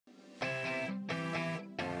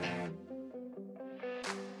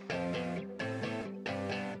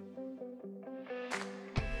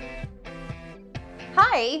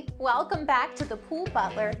Hi, welcome back to the Pool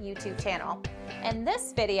Butler YouTube channel. In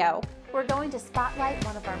this video, we're going to spotlight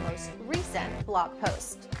one of our most recent blog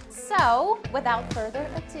posts. So, without further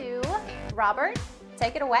ado, Robert,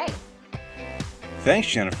 take it away. Thanks,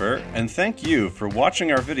 Jennifer, and thank you for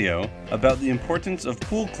watching our video about the importance of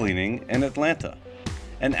pool cleaning in Atlanta.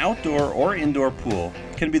 An outdoor or indoor pool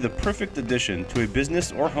can be the perfect addition to a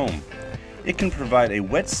business or home. It can provide a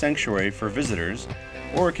wet sanctuary for visitors,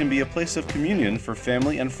 or it can be a place of communion for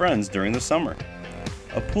family and friends during the summer.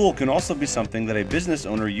 A pool can also be something that a business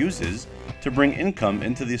owner uses to bring income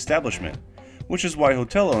into the establishment, which is why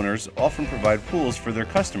hotel owners often provide pools for their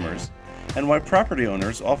customers, and why property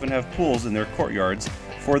owners often have pools in their courtyards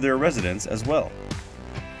for their residents as well.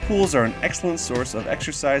 Pools are an excellent source of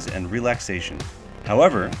exercise and relaxation.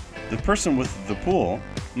 However, the person with the pool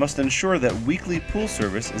must ensure that weekly pool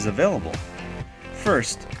service is available.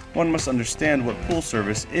 First, one must understand what pool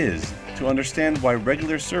service is to understand why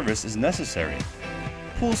regular service is necessary.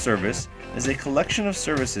 Pool service is a collection of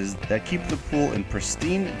services that keep the pool in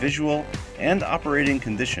pristine visual and operating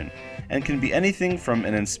condition and can be anything from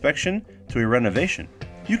an inspection to a renovation.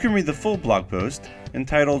 You can read the full blog post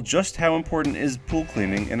entitled "Just How Important is Pool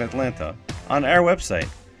Cleaning in Atlanta" on our website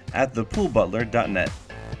at thepoolbutler.net.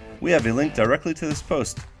 We have a link directly to this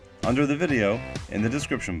post under the video in the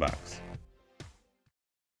description box.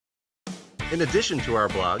 In addition to our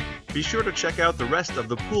blog, be sure to check out the rest of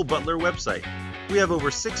the Pool Butler website. We have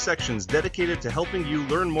over 6 sections dedicated to helping you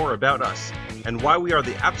learn more about us and why we are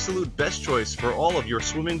the absolute best choice for all of your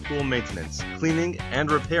swimming pool maintenance, cleaning,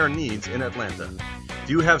 and repair needs in Atlanta.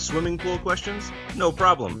 Do you have swimming pool questions? No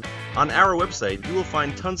problem. On our website, you will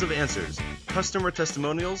find tons of answers, customer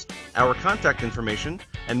testimonials, our contact information,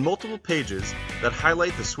 and multiple pages that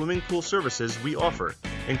highlight the swimming pool services we offer,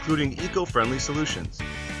 including eco-friendly solutions.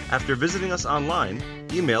 After visiting us online,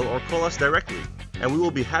 email or call us directly, and we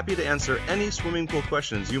will be happy to answer any swimming pool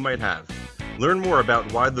questions you might have. Learn more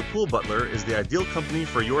about why the Pool Butler is the ideal company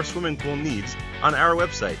for your swimming pool needs on our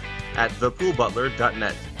website at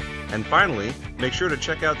thepoolbutler.net. And finally, make sure to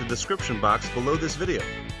check out the description box below this video,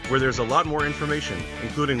 where there's a lot more information,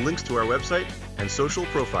 including links to our website and social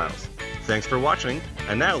profiles. Thanks for watching,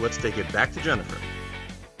 and now let's take it back to Jennifer.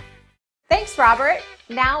 Thanks, Robert.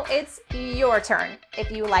 Now it's your turn.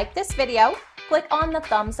 If you like this video, click on the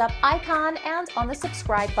thumbs up icon and on the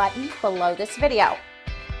subscribe button below this video.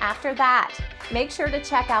 After that, make sure to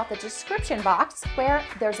check out the description box where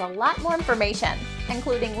there's a lot more information,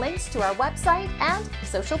 including links to our website and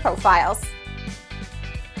social profiles.